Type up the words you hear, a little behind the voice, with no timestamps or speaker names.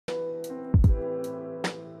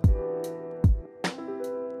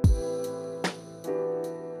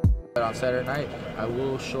on Saturday night, I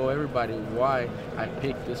will show everybody why I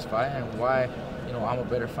picked this fight and why, you know, I'm a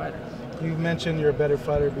better fighter. You mentioned you're a better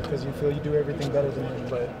fighter because you feel you do everything better than him,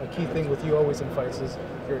 but a key thing with you always in fights is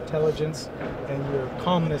your intelligence and your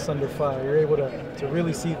calmness under fire. You're able to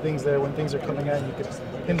really see things there when things are coming at you. You can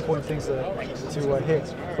pinpoint things to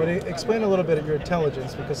hit. But explain a little bit of your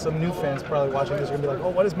intelligence, because some new fans probably watching this are going to be like, oh,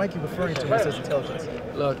 what is Mikey referring to when he says intelligence?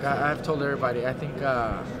 Look, I've told everybody, I think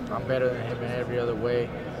I'm better than him in every other way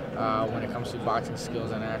when it comes to boxing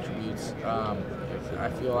skills and attributes. I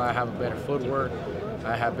feel I have a better footwork.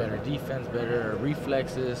 I have better defense, better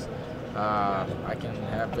reflexes. I can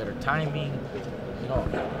have better timing. You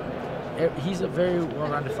know, he's a very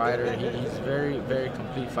well-rounded fighter. He's a very, very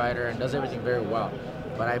complete fighter and does everything very well.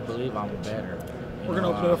 But I believe I'm better. We're going to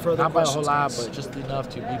open it up for other questions. Not by a whole lot, but just enough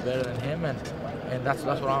to be better than him. And that's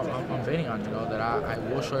what I'm betting on. You know, that I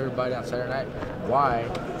will show everybody on Saturday night why,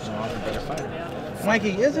 you know, I'm a better fighter.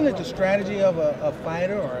 Mikey, isn't it the strategy of a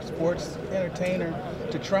fighter or a sports entertainer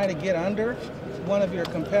to try to get under one of your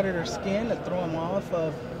competitor's skin to throw him off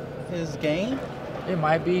of his game? It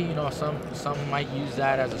might be, you know, some might use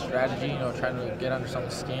that as a strategy, you know, trying to get under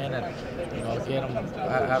someone's skin and, you know, get them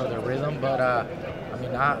out of their rhythm. But I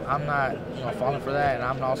mean, I'm not, you know, falling for that, and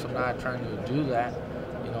I'm also not trying to do that.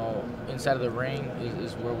 You know, inside of the ring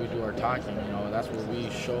is where we do our talking. You know, that's where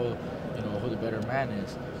we show, you know, who the better man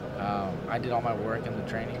is. I did all my work in the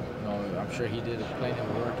training. You know, I'm sure he did plenty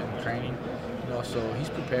of work in the training. You know, so he's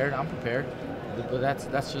prepared. I'm prepared. But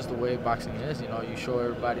that's just the way boxing is. You know, you show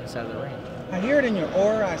everybody inside of the ring. I hear it in your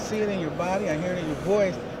aura. I see it in your body. I hear it in your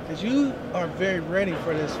voice. That you are very ready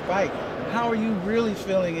for this fight. How are you really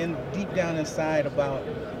feeling deep down inside about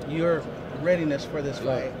your readiness for this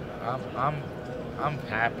fight? I'm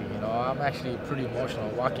happy. You know, I'm actually pretty emotional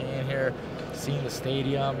walking in here, seeing the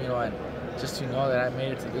stadium. You know, and just to know that I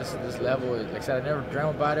made it to this level. Like I said, I never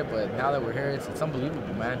dreamt about it, but now that we're here, it's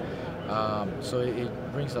unbelievable, man. So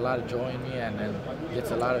it brings a lot of joy in me and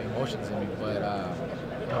gets a lot of emotions in me. But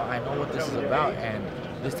you know, I know what this is about, and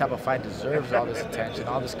this type of fight deserves all this attention,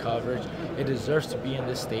 all this coverage. It deserves to be in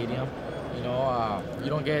this stadium. You know, you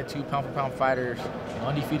don't get two pound-for-pound fighters, you know,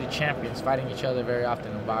 undefeated champions fighting each other very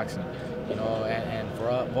often in boxing. You know, and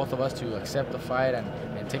for both of us to accept the fight and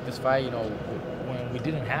take this fight, you know, when we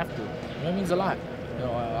didn't have to, you know, it means a lot. You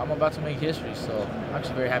know, I'm about to make history, so I'm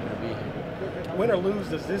just very happy to be here. Win or lose,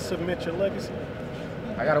 does this cement your legacy?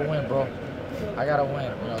 I gotta win, bro. I gotta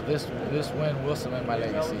win. You know, this win will cement my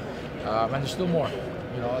legacy. And there's still more.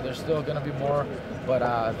 You know, there's still gonna be more.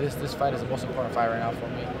 But this fight is the most important fight right now for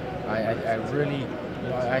me. I really, you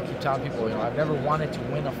know, I keep telling people, you know, I've never wanted to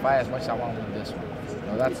win a fight as much as I want to win this one. You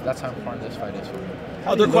know, that's how important this fight is for me.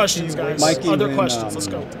 Other questions, guys. Mikey, Other questions. Let's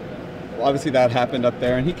go. Obviously that happened up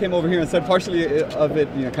there, and he came over here and said partially of it,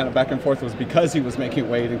 you know, kind of back and forth was because he was making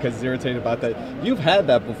weight and because he's irritated about that. You've had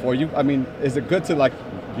that before. I mean, is it good to, like,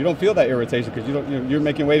 you don't feel that irritation because you're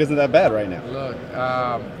making weight isn't that bad right now? Look,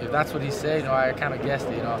 if that's what he said, you know, I kind of guessed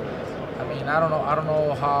it. You know, I mean, I don't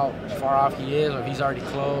know how far off he is or if he's already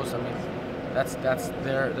close. I mean, that's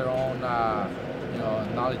their own you know,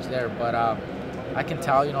 knowledge there, but. I can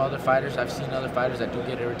tell, you know, other fighters, I've seen other fighters that do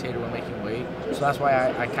get irritated when making weight. So that's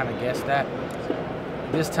why I kind of guessed that.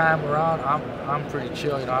 This time around, I'm pretty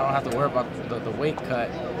chill. You know, I don't have to worry about the weight cut.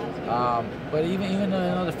 But even in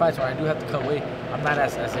other fights where I do have to cut weight, I'm not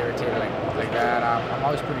as irritated like that. I'm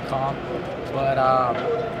always pretty calm. But,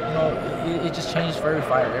 you know, it just changes for every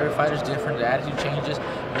fighter. Every fighter's different. The attitude changes.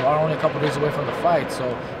 You are only a couple days away from the fight.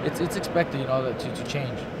 So it's expected, you know, to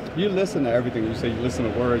change. You listen to everything. You say you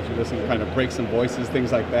listen to words, you listen to kind of breaks and voices,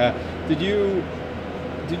 things like that. Did you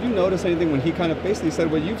notice anything when he kind of basically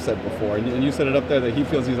said what you've said before, and you said it up there that he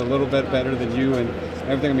feels he's a little bit better than you and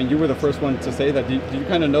everything? I mean, you were the first one to say that. Do you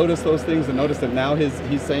kind of notice those things and notice that now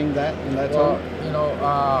he's saying that in that tone? Well, you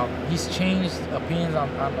know, he's changed opinions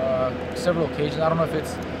on several occasions. I don't know if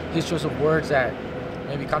it's his choice of words that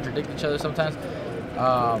maybe contradict each other sometimes.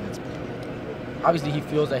 Obviously, he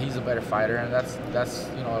feels that he's a better fighter, and that's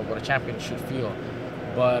you know, what a champion should feel.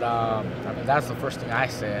 But I mean, that's the first thing I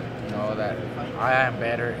said. You know, that I am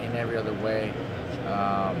better in every other way.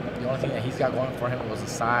 The only thing that he's got going for him was the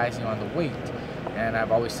size, you know, and the weight. And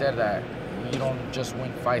I've always said that you don't just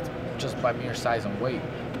win fights just by mere size and weight.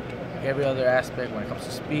 Every other aspect, when it comes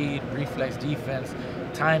to speed, reflex, defense,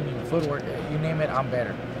 timing, footwork, you name it, I'm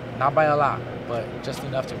better. Not by a lot, but just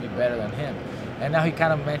enough to be better than him. And now he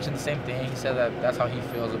kind of mentioned the same thing. He said that that's how he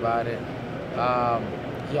feels about it.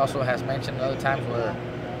 He also has mentioned other times where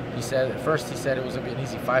he said, at first he said it was going to be an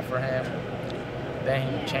easy fight for him. Then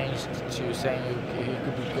he changed to saying he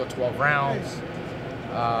could go 12 rounds.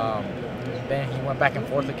 Then he went back and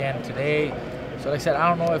forth again today. So like I said, I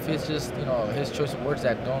don't know if it's just, you know, his choice of words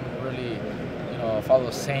that don't really, you know, follow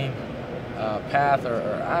the same path, or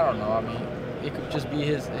I don't know. I mean, it could just be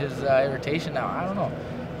his irritation now. I don't know.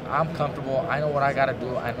 I'm comfortable. I know what I got to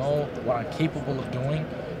do. I know what I'm capable of doing,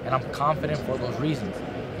 and I'm confident for those reasons.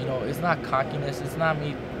 You know, it's not cockiness. It's not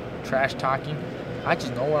me trash talking. I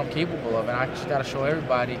just know what I'm capable of, and I just got to show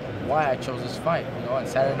everybody why I chose this fight. You know, and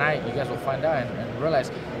Saturday night, you guys will find out and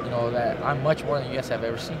realize, you know, that I'm much more than you guys have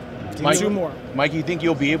ever seen. Two more. Mike, you think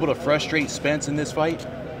you'll be able to frustrate Spence in this fight?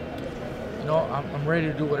 You know, I'm ready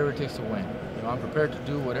to do whatever it takes to win. You know, I'm prepared to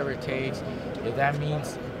do whatever it takes. If that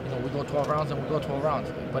means, you know, we go 12 rounds, then we go 12 rounds.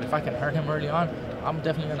 But if I can hurt him early on, I'm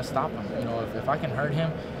definitely going to stop him. You know, if I can hurt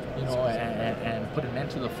him, you know, and put an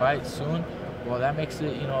end to the fight soon, well, that makes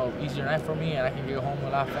it, you know, easier night for me, and I can get home a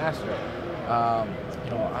lot faster.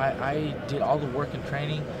 You know, I did all the work and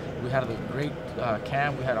training. We had a great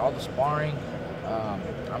camp. We had all the sparring.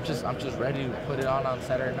 I'm just ready to put it on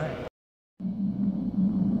Saturday night.